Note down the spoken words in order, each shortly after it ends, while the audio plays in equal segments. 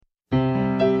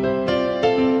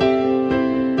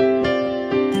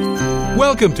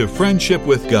Welcome to Friendship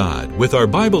with God with our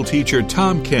Bible teacher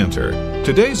Tom Cantor.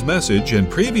 Today's message and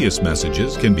previous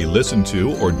messages can be listened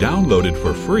to or downloaded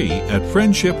for free at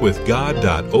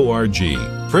friendshipwithgod.org.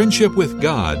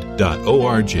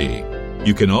 friendshipwithgod.org.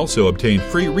 You can also obtain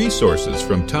free resources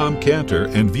from Tom Cantor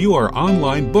and view our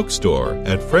online bookstore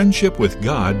at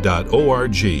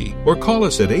friendshipwithgod.org or call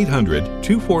us at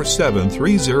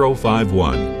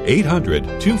 800-247-3051.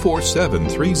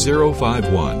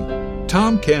 800-247-3051.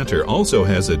 Tom Cantor also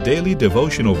has a daily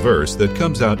devotional verse that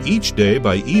comes out each day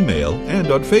by email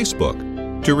and on Facebook.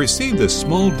 To receive this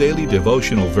small daily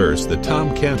devotional verse that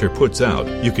Tom Cantor puts out,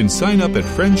 you can sign up at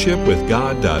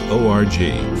friendshipwithgod.org,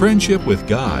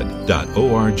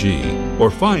 friendshipwithgod.org,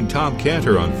 or find Tom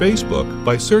Cantor on Facebook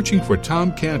by searching for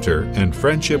Tom Cantor and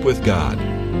Friendship with God.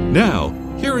 Now,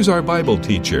 here is our Bible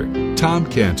teacher, Tom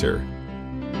Cantor.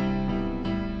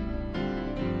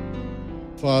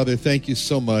 Father, thank you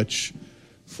so much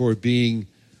for being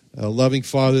a loving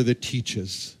Father that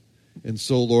teaches. And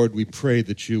so, Lord, we pray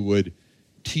that you would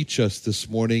teach us this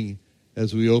morning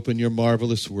as we open your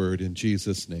marvelous word in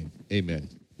Jesus' name. Amen.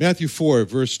 Matthew 4,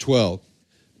 verse 12.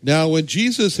 Now, when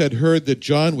Jesus had heard that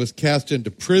John was cast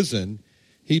into prison,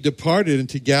 he departed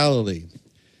into Galilee.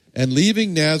 And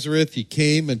leaving Nazareth, he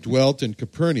came and dwelt in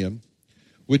Capernaum,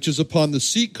 which is upon the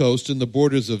seacoast in the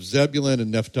borders of Zebulun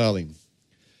and Naphtali,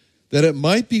 that it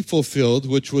might be fulfilled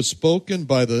which was spoken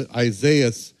by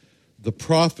Isaiah the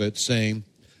prophet, saying,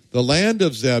 the land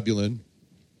of Zebulun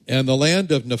and the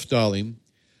land of Naphtali,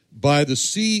 by the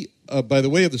sea, by the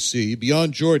way of the sea,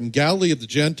 beyond Jordan, Galilee of the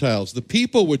Gentiles, the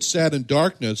people which sat in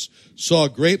darkness saw a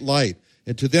great light,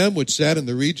 and to them which sat in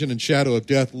the region and shadow of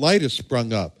death, light is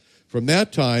sprung up. From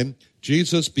that time,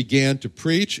 Jesus began to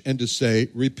preach and to say,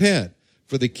 repent,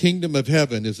 for the kingdom of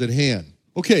heaven is at hand.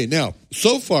 Okay, now,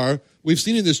 so far, we've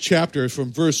seen in this chapter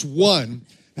from verse 1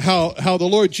 how the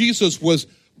Lord Jesus was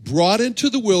brought into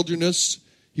the wilderness.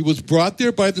 He was brought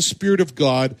there by the Spirit of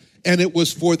God, and it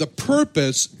was for the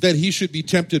purpose that he should be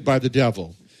tempted by the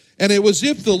devil. And it was as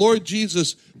if the Lord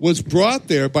Jesus was brought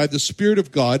there by the Spirit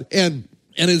of God, and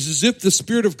it's as if the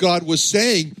Spirit of God was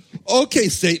saying, okay,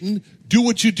 Satan, do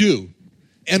what you do.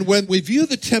 And when we view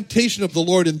the temptation of the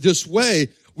Lord in this way,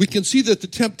 we can see that the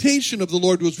temptation of the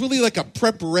Lord was really like a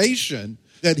preparation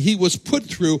that he was put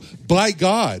through by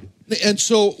God. And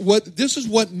so this is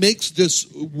what makes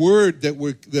this word that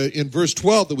we're in verse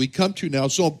 12 that we come to now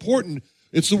so important.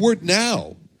 It's the word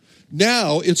now.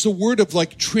 Now, it's a word of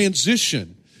like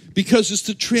transition, because it's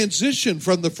the transition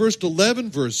from the first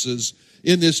 11 verses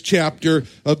in this chapter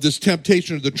of this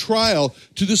temptation or the trial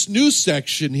to this new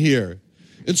section here.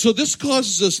 And so this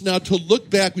causes us now to look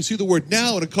back. We see the word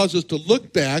now, and it causes us to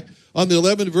look back on the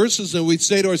 11 verses, and we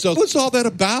say to ourselves, what's all that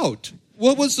about?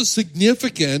 What was the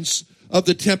significance of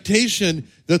the temptation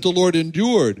that the Lord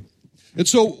endured? And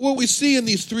so what we see in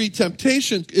these three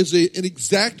temptations is an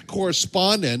exact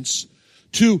correspondence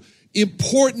to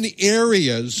important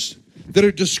areas that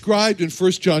are described in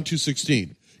 1 John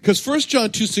 2:16. Because 1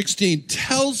 John 2:16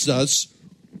 tells us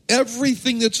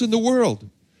everything that's in the world.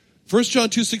 1 John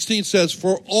 2:16 says,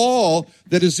 for all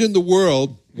that is in the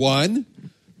world, 1,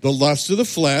 the lust of the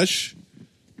flesh,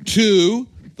 2,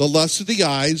 the lust of the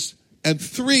eyes, and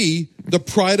 3, the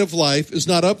pride of life is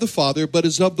not of the Father, but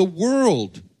is of the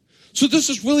world. So this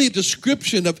is really a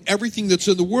description of everything that's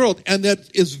in the world, and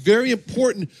that is very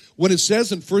important when it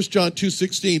says in 1 John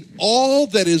 2:16, all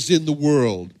that is in the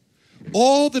world.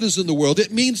 All that is in the world.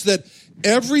 It means that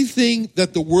everything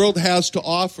that the world has to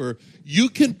offer, you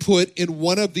can put in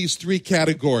one of these three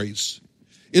categories.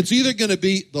 It's either going to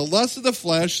be the lust of the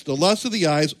flesh, the lust of the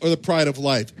eyes, or the pride of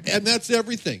life. And that's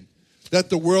everything that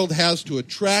the world has to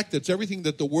attract. That's everything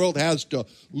that the world has to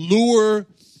lure,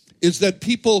 is that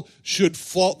people should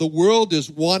fall. The world is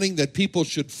wanting that people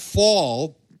should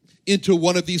fall into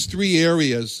one of these three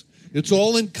areas. It's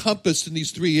all encompassed in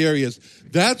these three areas.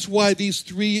 That's why these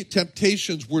three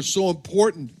temptations were so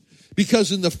important.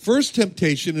 Because in the first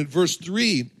temptation, in verse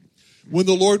 3, when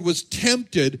the Lord was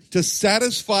tempted to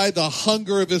satisfy the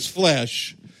hunger of his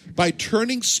flesh by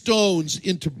turning stones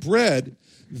into bread,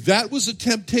 that was a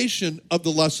temptation of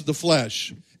the lust of the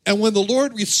flesh. And when the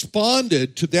Lord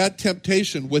responded to that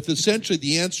temptation with essentially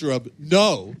the answer of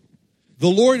no, the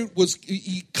Lord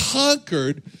he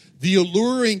conquered the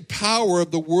alluring power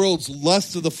of the world's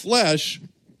lust of the flesh.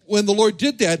 When the Lord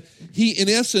did that, he, in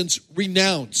essence,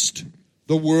 renounced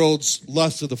the world's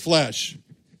lust of the flesh.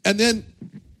 And then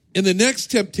in the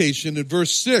next temptation, in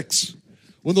verse 6,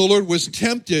 when the Lord was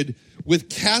tempted with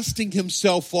casting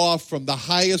himself off from the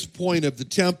highest point of the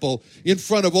temple in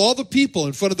front of all the people,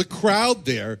 in front of the crowd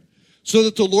there, so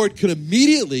that the Lord could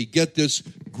immediately get this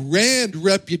grand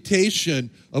reputation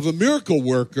of a miracle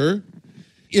worker.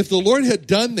 If the Lord had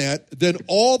done that, then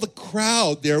all the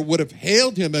crowd there would have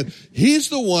hailed him. And he's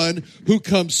the one who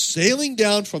comes sailing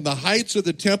down from the heights of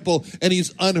the temple, and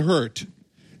he's unhurt.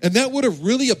 And that would have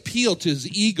really appealed to his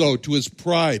ego, to his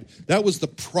pride. That was the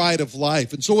pride of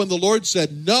life. And so when the Lord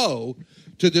said no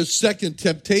to this second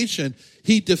temptation,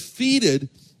 he defeated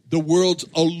the world's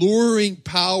alluring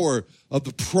power of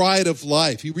the pride of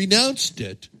life. He renounced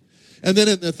it. And then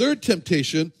in the third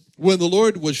temptation, when the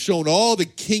Lord was shown all the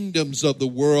kingdoms of the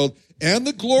world and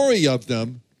the glory of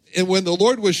them, and when the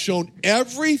Lord was shown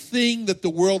everything that the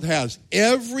world has,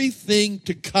 everything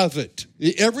to covet,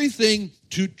 everything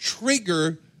to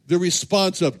trigger the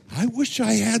response of, I wish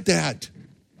I had that.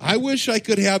 I wish I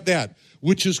could have that,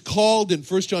 which is called in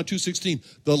 1 John 2:16,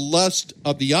 the lust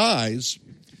of the eyes.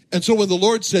 And so when the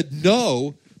Lord said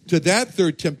no to that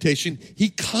third temptation, he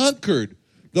conquered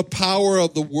the power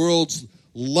of the world's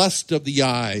lust of the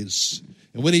eyes.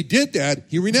 And when he did that,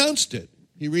 he renounced it.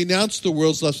 He renounced the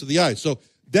world's lust of the eyes. So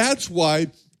that's why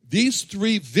these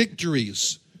three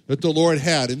victories that the Lord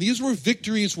had, and these were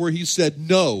victories where he said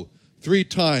no 3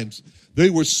 times, they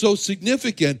were so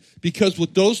significant because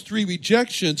with those 3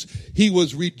 rejections, he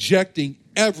was rejecting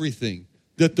everything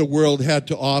that the world had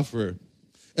to offer.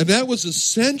 And that was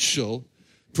essential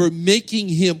for making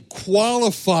him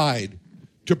qualified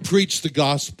to preach the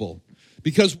gospel.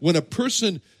 Because when a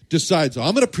person decides,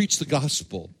 I'm going to preach the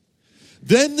gospel,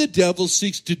 then the devil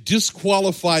seeks to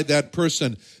disqualify that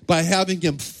person by having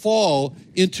him fall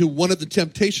into one of the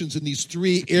temptations in these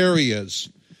 3 areas.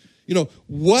 You know,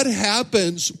 what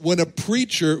happens when a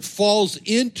preacher falls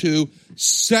into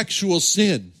sexual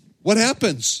sin? What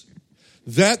happens?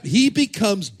 That he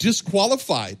becomes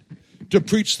disqualified to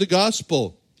preach the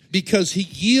gospel because he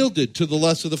yielded to the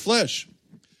lust of the flesh.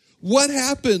 What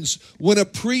happens when a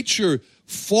preacher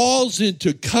falls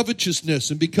into covetousness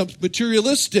and becomes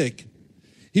materialistic?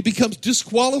 He becomes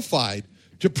disqualified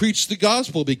to preach the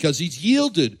gospel because he's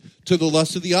yielded to the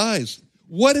lust of the eyes.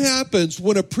 What happens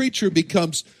when a preacher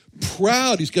becomes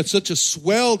proud? He's got such a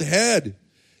swelled head,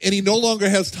 and he no longer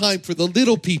has time for the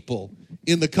little people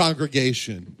in the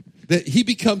congregation, that he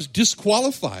becomes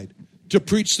disqualified to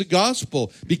preach the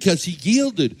gospel because he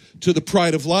yielded to the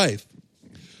pride of life.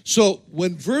 So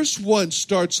when verse 1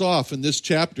 starts off in this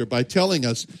chapter by telling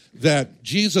us that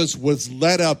Jesus was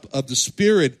led up of the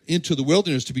Spirit into the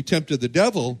wilderness to be tempted of the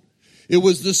devil, it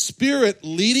was the Spirit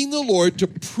leading the Lord to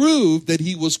prove that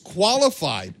he was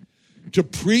qualified to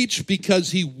preach because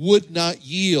he would not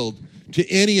yield to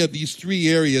any of these 3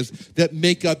 areas that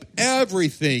make up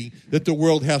everything that the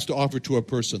world has to offer to a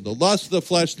person: the lust of the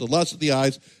flesh, the lust of the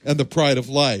eyes, and the pride of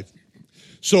life.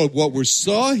 So what we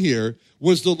saw here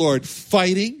was the Lord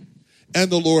fighting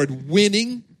and the Lord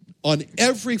winning on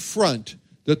every front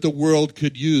that the world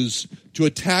could use to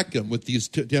attack him with these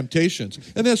temptations.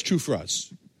 And that's true for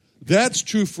us. That's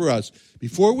true for us.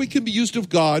 Before we can be used of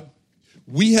God,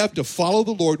 we have to follow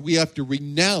the Lord. We have to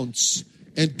renounce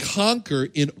and conquer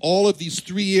in all of these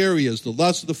 3 areas: the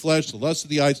lust of the flesh, the lust of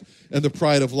the eyes, and the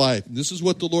pride of life. And this is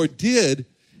what the Lord did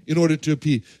in order to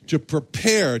be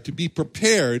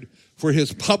prepared for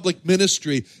his public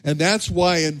ministry. And that's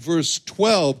why in verse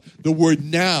 12, the word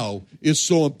now is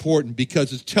so important,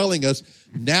 because it's telling us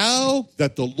now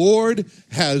that the Lord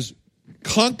has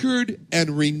conquered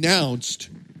and renounced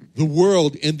the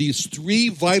world in these 3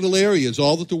 vital areas,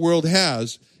 all that the world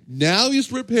has, now he's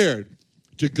prepared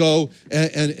to go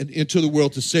and into the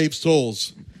world to save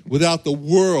souls without the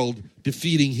world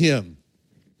defeating him.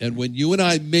 And when you and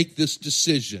I make this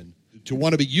decision to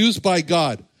want to be used by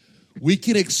God, we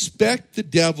can expect the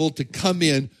devil to come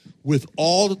in with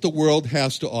all that the world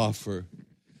has to offer.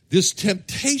 This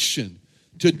temptation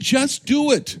to just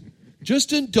do it,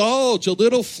 just indulge a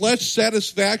little flesh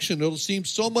satisfaction. It'll seem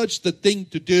so much the thing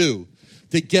to do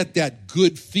to get that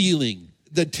good feeling.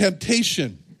 The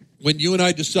temptation, when you and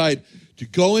I decide to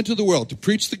go into the world, to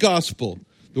preach the gospel,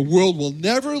 the world will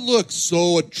never look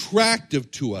so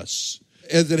attractive to us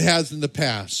as it has in the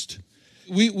past.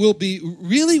 We will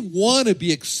really want to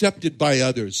be accepted by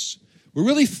others. We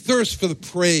really thirst for the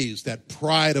praise, that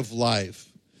pride of life.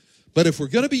 But if we're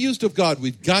going to be used of God,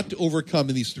 we've got to overcome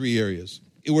in these 3 areas.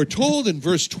 We're told in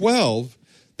verse 12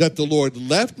 that the Lord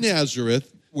left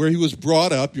Nazareth, where he was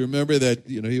brought up. You remember that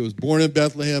he was born in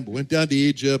Bethlehem, but went down to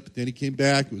Egypt. Then he came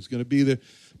back. He was going to be there.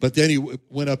 But then he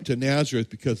went up to Nazareth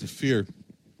because of fear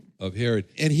of Herod.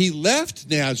 And he left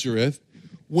Nazareth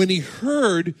when he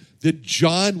heard that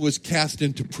John was cast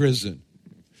into prison.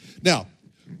 Now,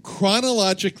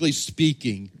 chronologically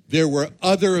speaking, there were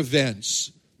other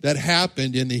events that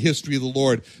happened in the history of the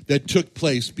Lord that took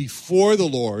place before the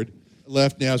Lord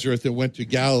left Nazareth and went to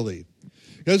Galilee.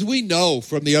 Because we know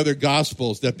from the other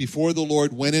Gospels that before the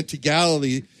Lord went into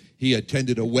Galilee, he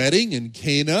attended a wedding in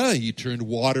Cana. He turned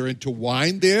water into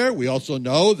wine there. We also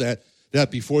know that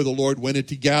before the Lord went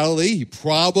into Galilee, he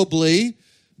probably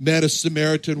met a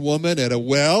Samaritan woman at a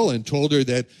well and told her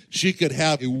that she could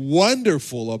have a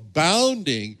wonderful,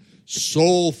 abounding,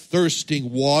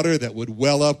 soul-thirsting water that would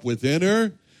well up within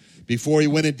her. Before he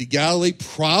went into Galilee,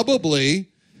 probably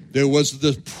there was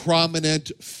the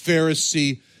prominent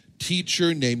Pharisee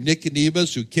teacher named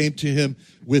Nicodemus who came to him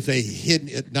with a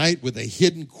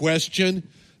hidden question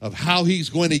of how he's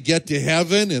going to get to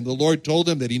heaven. And the Lord told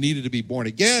him that he needed to be born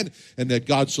again and that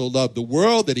God so loved the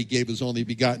world that he gave his only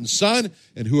begotten Son,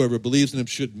 and whoever believes in him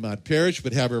should not perish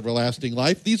but have everlasting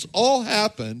life. These all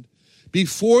happened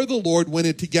before the Lord went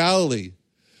into Galilee,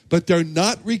 but they're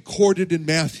not recorded in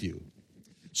Matthew.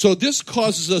 So this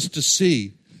causes us to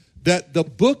see that the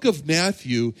book of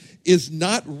Matthew is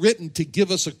not written to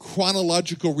give us a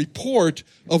chronological report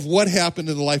of what happened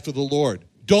in the life of the Lord.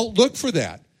 Don't look for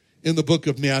that in the book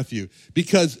of Matthew,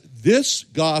 because this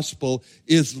gospel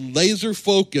is laser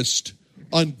focused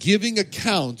on giving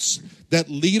accounts that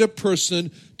lead a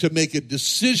person to make a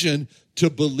decision to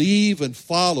believe and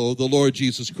follow the Lord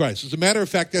Jesus Christ. As a matter of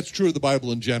fact, that's true of the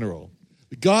Bible in general.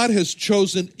 God has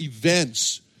chosen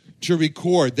events to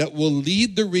record that will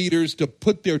lead the readers to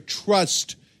put their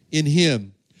trust in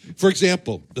him. For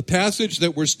example, the passage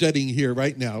that we're studying here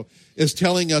right now is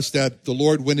telling us that the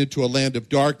Lord went into a land of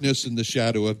darkness and the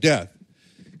shadow of death.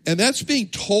 And that's being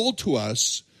told to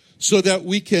us so that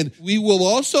we will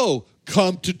also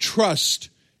come to trust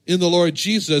in the Lord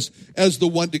Jesus as the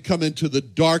one to come into the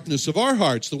darkness of our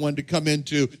hearts, the one to come in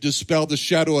to dispel the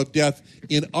shadow of death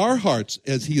in our hearts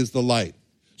as he is the light.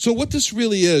 So what this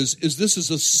really is this is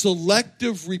a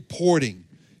selective reporting.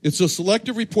 It's a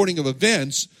selective reporting of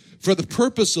events for the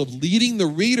purpose of leading the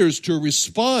readers to a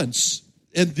response.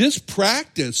 And this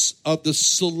practice of the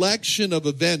selection of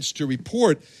events to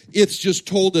report, it's just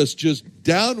told us just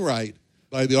downright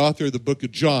by the author of the book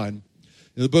of John.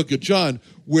 In the book of John,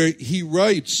 where he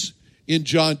writes in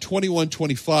John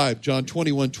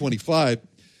 21:25,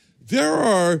 there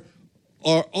are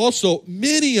also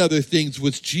many other things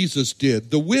which Jesus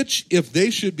did, the which, if they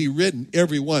should be written,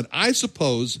 every one, I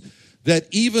suppose that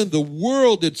even the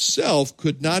world itself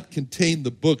could not contain the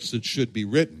books that should be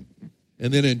written.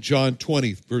 And then in John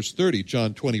 20, verse 30,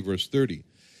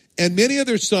 and many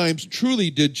other signs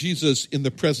truly did Jesus in the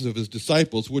presence of his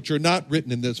disciples, which are not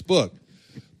written in this book.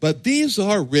 But these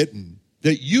are written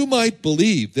that you might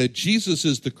believe that Jesus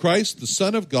is the Christ, the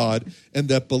Son of God, and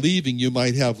that believing you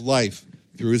might have life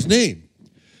through his name.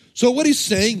 So what he's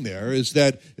saying there is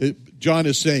that John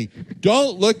is saying,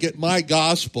 don't look at my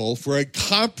gospel for a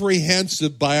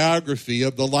comprehensive biography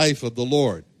of the life of the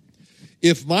Lord.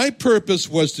 If my purpose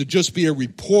was to just be a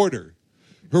reporter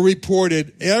who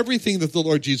reported everything that the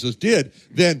Lord Jesus did,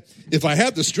 then if I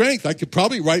had the strength, I could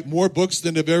probably write more books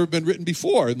than have ever been written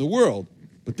before in the world.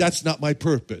 But that's not my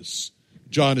purpose,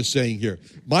 John is saying here.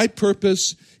 My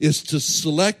purpose is to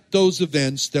select those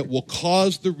events that will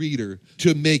cause the reader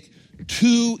to make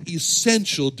two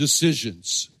essential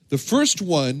decisions. The first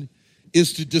one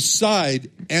is to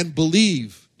decide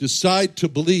to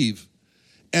believe,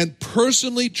 and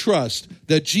personally trust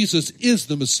that Jesus is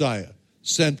the Messiah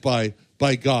sent by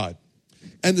God.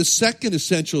 And the second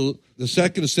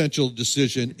essential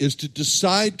decision is to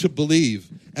decide to believe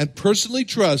and personally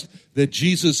trust that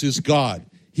Jesus is God.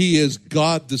 He is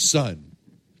God the Son.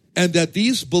 And that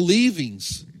these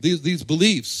beliefs,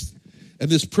 and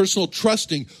this personal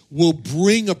trusting will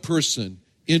bring a person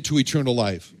into eternal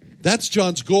life. That's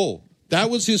John's goal. That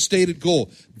was his stated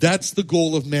goal. That's the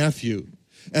goal of Matthew.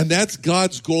 And that's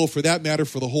God's goal, for that matter,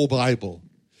 for the whole Bible.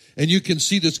 And you can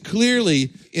see this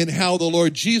clearly in how the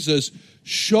Lord Jesus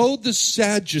showed the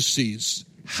Sadducees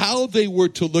how they were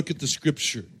to look at the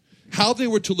Scripture, how they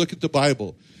were to look at the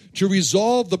Bible, to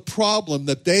resolve the problem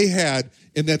that they had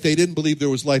in that they didn't believe there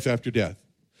was life after death.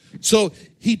 So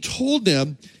he told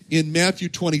them in Matthew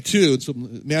 22, so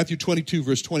Matthew 22,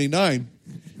 verse 29,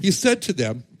 he said to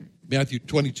them, Matthew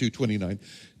 22, 29,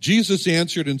 Jesus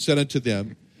answered and said unto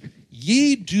them,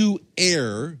 ye do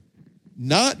err,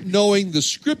 not knowing the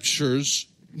Scriptures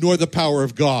nor the power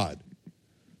of God.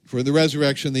 For in the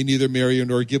resurrection they neither marry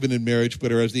nor are given in marriage,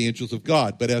 but are as the angels of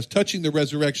God. But as touching the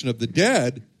resurrection of the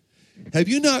dead, have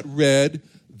you not read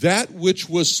that which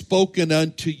was spoken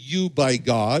unto you by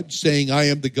God, saying, I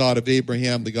am the God of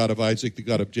Abraham, the God of Isaac, the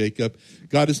God of Jacob?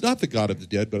 God is not the God of the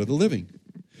dead, but of the living.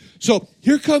 So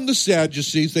here come the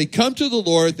Sadducees. They come to the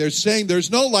Lord. They're saying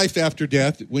there's no life after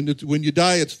death. When you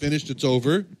die, it's finished. It's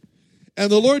over.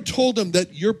 And the Lord told them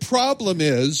that your problem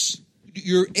is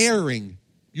you're erring.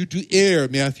 You do err,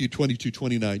 Matthew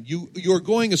 22:29. You're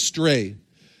going astray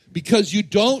because you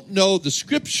don't know the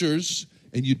Scriptures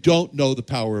and you don't know the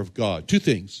power of God. Two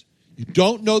things. You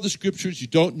don't know the Scriptures, you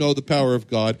don't know the power of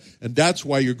God, and that's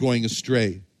why you're going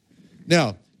astray.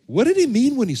 Now, what did he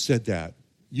mean when he said that?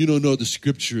 You don't know the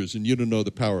Scriptures and you don't know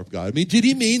the power of God. I mean, did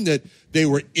he mean that they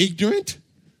were ignorant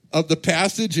of the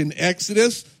passage in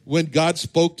Exodus when God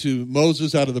spoke to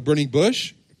Moses out of the burning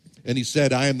bush? And he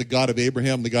said, I am the God of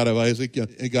Abraham, the God of Isaac, and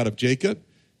the God of Jacob.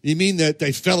 You mean that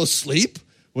they fell asleep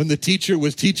when the teacher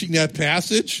was teaching that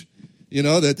passage? You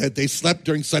know, that they slept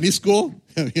during Sunday school?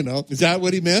 You know, is that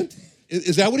what he meant?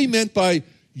 Is that what he meant by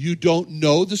you don't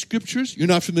know the Scriptures? You're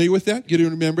not familiar with that? You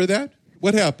don't remember that?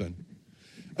 What happened?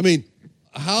 I mean,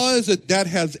 how is it that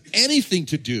has anything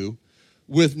to do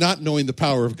with not knowing the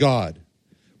power of God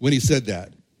when he said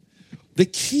that? The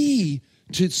key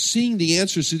to seeing the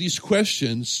answers to these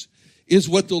questions is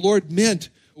what the Lord meant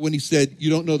when he said, you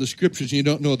don't know the Scriptures and you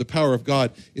don't know the power of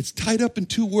God. It's tied up in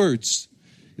two words.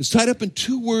 It's tied up in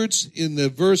two words in the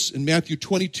verse in Matthew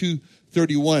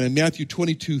 22:31. In Matthew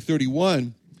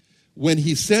 22:31, when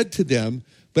he said to them,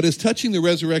 but as touching the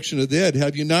resurrection of the dead,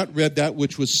 have you not read that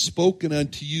which was spoken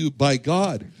unto you by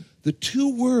God? The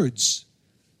two words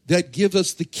that give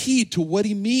us the key to what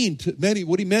he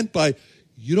meant by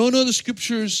you don't know the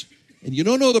Scriptures and you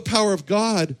don't know the power of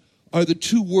God are the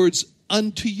two words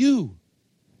unto you.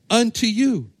 Unto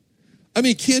you. I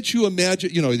mean, can't you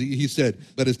imagine, you know, he said,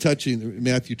 but as touching,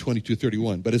 Matthew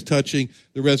 22:31, but as touching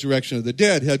the resurrection of the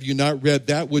dead, have you not read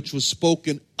that which was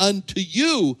spoken unto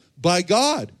you by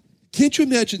God? Can't you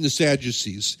imagine the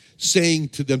Sadducees saying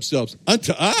to themselves,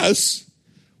 unto us?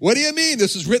 What do you mean?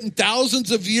 This is written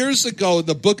thousands of years ago.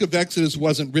 The book of Exodus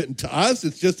wasn't written to us.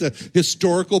 It's just a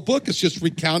historical book. It's just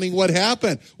recounting what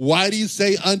happened. Why do you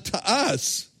say unto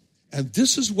us? And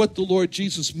this is what the Lord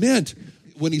Jesus meant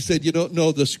when he said, you don't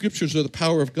know the Scriptures or the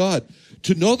power of God.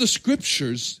 To know the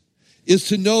Scriptures is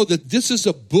to know that this is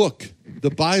a book, the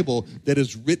Bible, that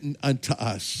is written unto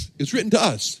us. It's written to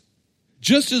us.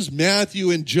 Just as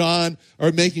Matthew and John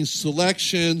are making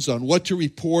selections on what to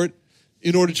report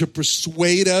in order to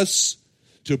persuade us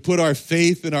to put our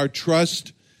faith and our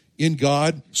trust in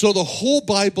God, so the whole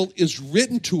Bible is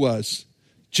written to us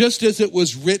just as it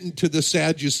was written to the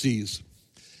Sadducees.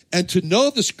 And to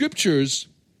know the Scriptures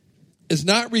is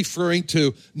not referring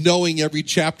to knowing every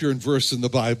chapter and verse in the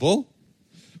Bible,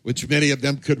 which many of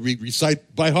them could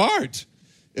recite by heart,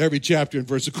 every chapter and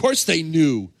verse. Of course they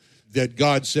knew that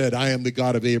God said, I am the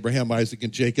God of Abraham, Isaac,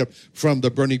 and Jacob from the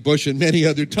burning bush and many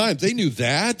other times. They knew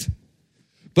that.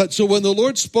 But so when the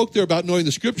Lord spoke there about knowing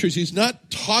the Scriptures, he's not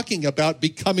talking about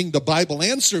becoming the Bible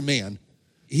answer man.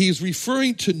 He's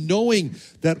referring to knowing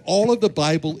that all of the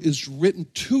Bible is written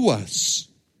to us.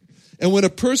 And when a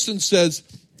person says,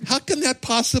 how can that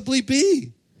possibly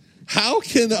be? How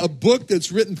can a book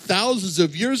that's written thousands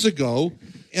of years ago,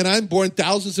 and I'm born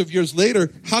thousands of years later,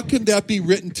 how can that be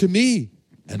written to me?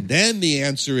 And then the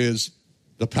answer is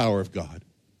the power of God.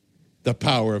 The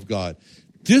power of God.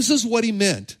 This is what he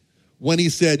meant when he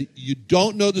said, you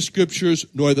don't know the Scriptures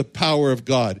nor the power of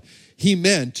God. He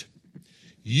meant,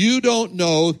 you don't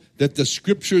know that the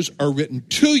Scriptures are written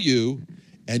to you,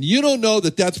 and you don't know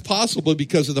that that's possible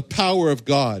because of the power of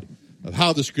God, of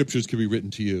how the Scriptures can be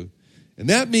written to you. And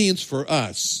that means for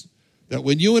us that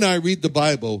when you and I read the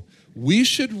Bible, we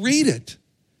should read it.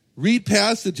 Read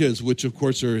passages, which of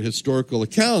course are historical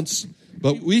accounts,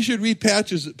 but we should read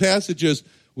passages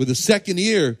with a second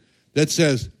ear that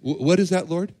says, what is that,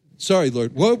 Lord? Sorry,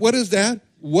 Lord. What is that?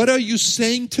 What are you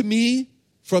saying to me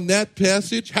from that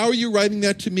passage? How are you writing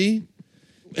that to me?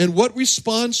 And what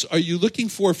response are you looking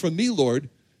for from me, Lord,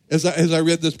 as I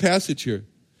read this passage here?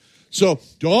 So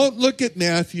don't look at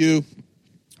Matthew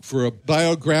for a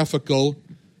biographical,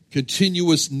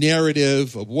 continuous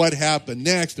narrative of what happened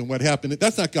next and what happened.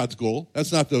 That's not God's goal.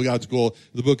 That's not God's goal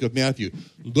in the book of Matthew.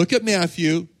 Look at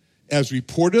Matthew as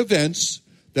reported events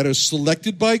that are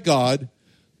selected by God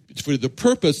for the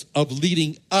purpose of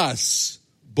leading us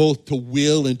both to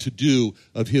will and to do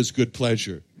of his good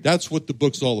pleasure. That's what the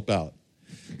book's all about.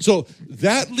 So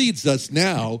that leads us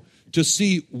now to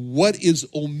see what is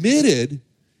omitted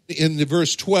in the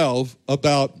verse 12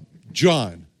 about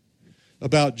John,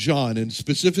 and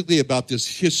specifically about this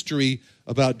history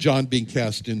about John being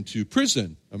cast into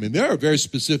prison. I mean, there are very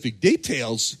specific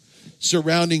details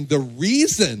surrounding the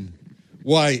reason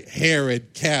why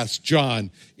Herod cast John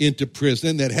into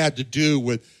prison that had to do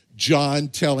with John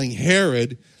telling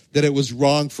Herod that it was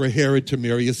wrong for Herod to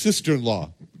marry a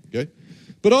sister-in-law. Okay?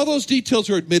 But all those details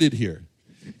are admitted here.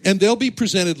 And they'll be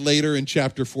presented later in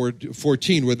chapter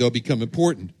 14 where they'll become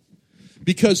important.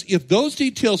 Because if those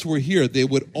details were here, they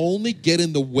would only get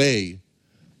in the way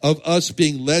of us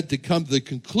being led to come to the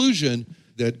conclusion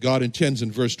that God intends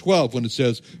in verse 12 when it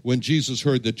says, when Jesus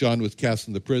heard that John was cast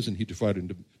into prison, he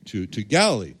departed to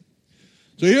Galilee.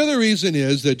 So here the reason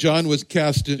is that John was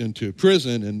cast into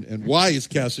prison, and why he's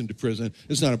cast into prison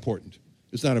is not important.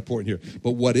 It's not important here.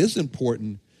 But what is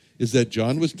important is that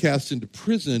John was cast into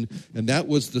prison, and that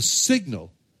was the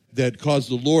signal that caused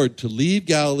the Lord to leave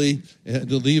Galilee and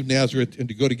to leave Nazareth and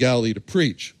to go to Galilee to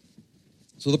preach.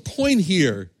 So the point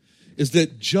here is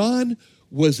that John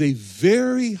was a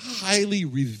very highly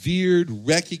revered,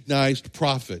 recognized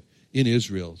prophet in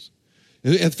Israel.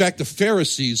 In fact, the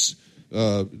Pharisees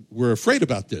were afraid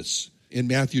about this. In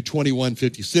Matthew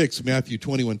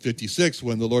 21:56,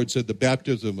 when the Lord said the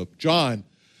baptism of John,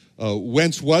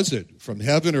 whence was it, from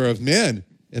heaven or of men?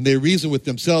 And they reason with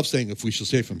themselves, saying, if we shall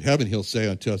say from heaven, he'll say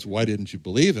unto us, why didn't you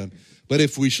believe him? But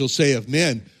if we shall say of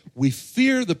men, we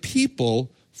fear the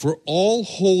people, for all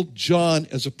hold John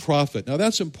as a prophet. Now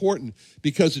that's important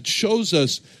because it shows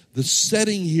us the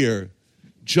setting here.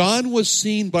 John was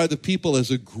seen by the people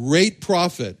as a great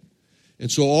prophet.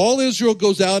 And so all Israel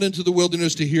goes out into the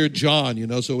wilderness to hear John,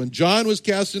 So when John was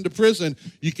cast into prison,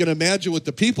 you can imagine with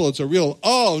the people, it's a real,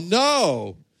 oh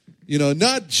no,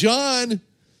 not John.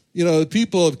 The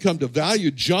people have come to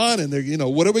value John, and they're,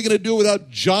 what are we going to do without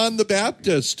John the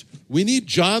Baptist? We need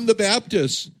John the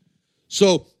Baptist.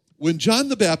 So when John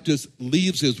the Baptist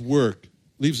leaves his work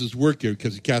here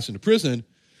because he's cast into prison,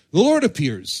 the Lord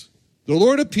appears. The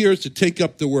Lord appears to take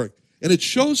up the work. And it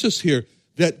shows us here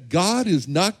that God is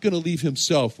not going to leave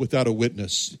himself without a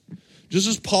witness. Just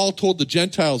as Paul told the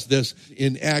Gentiles this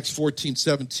in Acts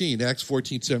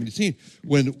 14:17,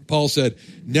 when Paul said,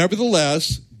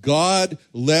 nevertheless, God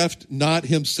left not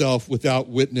himself without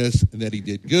witness, and that he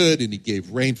did good, and he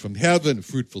gave rain from heaven,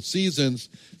 fruitful seasons,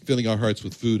 filling our hearts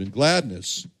with food and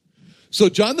gladness. So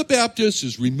John the Baptist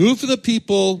is removed from the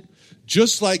people,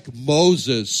 just like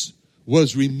Moses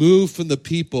was removed from the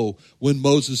people when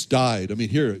Moses died. I mean,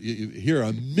 here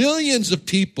are millions of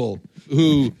people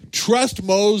who trust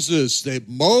Moses.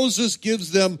 Moses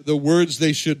gives them the words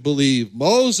they should believe.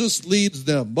 Moses leads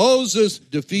them. Moses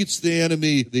defeats the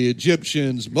enemy, the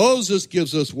Egyptians. Moses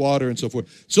gives us water and so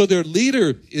forth. So their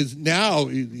leader is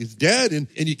dead. And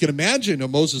you can imagine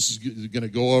Moses is going to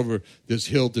go over this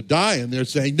hill to die. And they're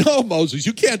saying, no, Moses,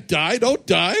 you can't die. Don't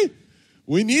die.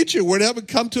 We need you. We haven't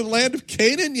come to the land of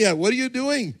Canaan yet. What are you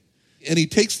doing? And he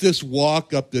takes this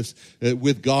walk up this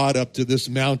with God up to this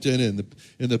mountain,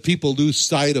 and the people lose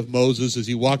sight of Moses as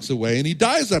he walks away, and he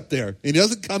dies up there, and he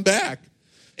doesn't come back.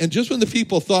 And just when the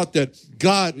people thought that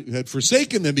God had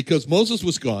forsaken them because Moses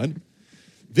was gone,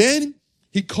 then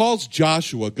he calls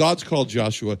Joshua. God's called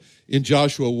Joshua in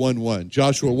Joshua 1:1.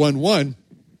 Joshua 1:1,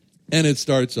 and it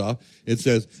starts off, it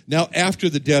says, now after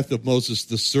the death of Moses,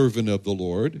 the servant of the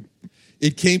Lord,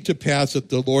 it came to pass that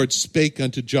the Lord spake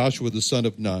unto Joshua the son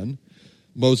of Nun,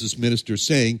 Moses' minister,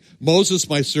 saying, Moses,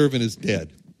 my servant, is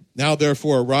dead. Now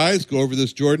therefore arise, go over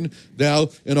this Jordan, thou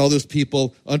and all this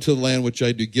people, unto the land which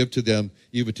I do give to them,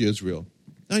 even to Israel.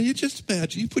 Now you just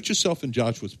imagine, you put yourself in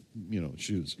Joshua's,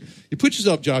 shoes. You put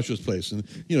yourself in Joshua's place, and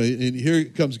and here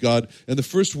comes God, and the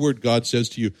first word God says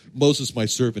to you, Moses, my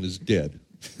servant, is dead.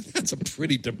 That's a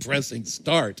pretty depressing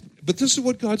start. But this is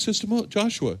what God says to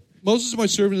Joshua. Moses, my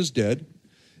servant, is dead.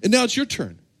 And now it's your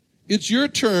turn. It's your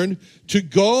turn to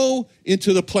go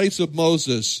into the place of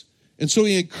Moses. And so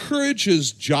he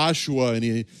encourages Joshua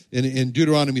in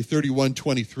Deuteronomy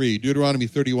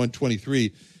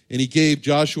 31:23, and he gave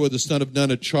Joshua the son of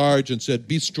Nun a charge and said,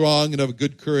 be strong and of a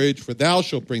good courage, for thou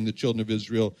shalt bring the children of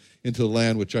Israel into the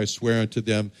land which I swear unto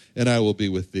them, and I will be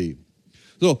with thee.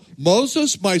 So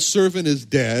Moses, my servant, is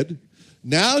dead.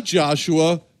 Now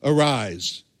Joshua,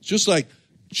 arise. It's just like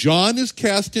John is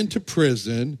cast into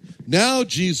prison. Now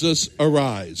Jesus,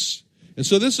 arise. And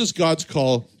so this is God's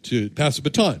call to pass the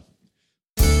baton.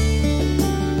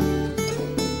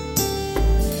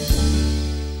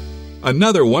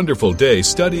 Another wonderful day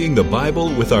studying the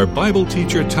Bible with our Bible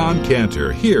teacher Tom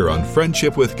Cantor here on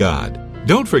Friendship with God.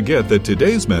 Don't forget that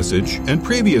today's message and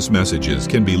previous messages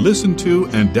can be listened to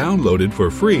and downloaded for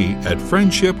free at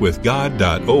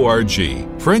friendshipwithgod.org.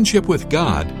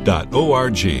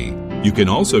 friendshipwithgod.org. You can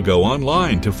also go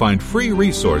online to find free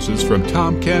resources from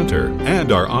Tom Cantor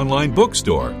and our online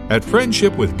bookstore at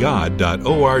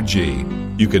friendshipwithgod.org.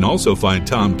 You can also find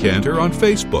Tom Cantor on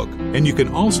Facebook, and you can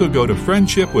also go to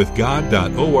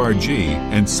friendshipwithgod.org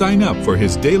and sign up for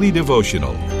his daily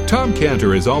devotional. Tom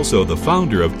Cantor is also the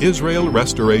founder of Israel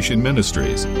Restoration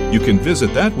Ministries. You can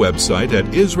visit that website at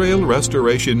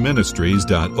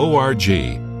israelrestorationministries.org.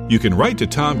 You can write to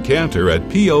Tom Cantor at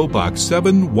P.O. Box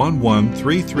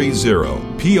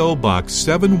 711330, P.O. Box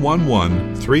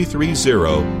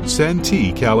 711330,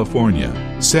 Santee,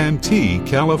 California. Santee,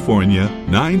 California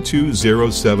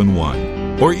 92071.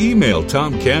 Or email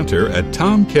Tom Cantor at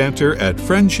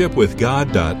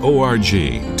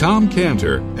tomcantor@friendshipwithgod.org. Tom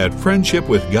Cantor at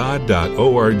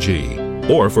friendshipwithgod.org.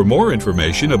 Or for more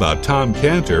information about Tom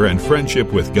Cantor and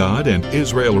Friendship with God and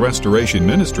Israel Restoration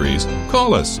Ministries,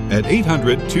 call us at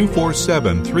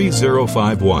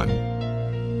 800-247-3051.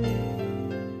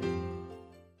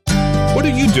 What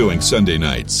are you doing Sunday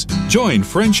nights? Join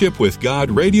Friendship with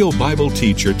God radio Bible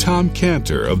teacher Tom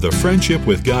Cantor of the Friendship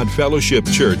with God Fellowship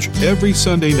Church every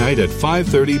Sunday night at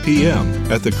 5:30 p.m.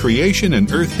 at the Creation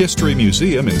and Earth History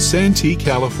Museum in Santee,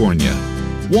 California.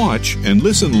 Watch and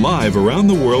listen live around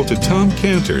the world to Tom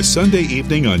Cantor Sunday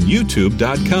evening on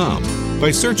YouTube.com by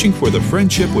searching for the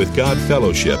Friendship with God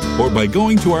Fellowship or by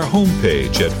going to our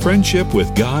homepage at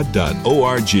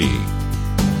friendshipwithgod.org.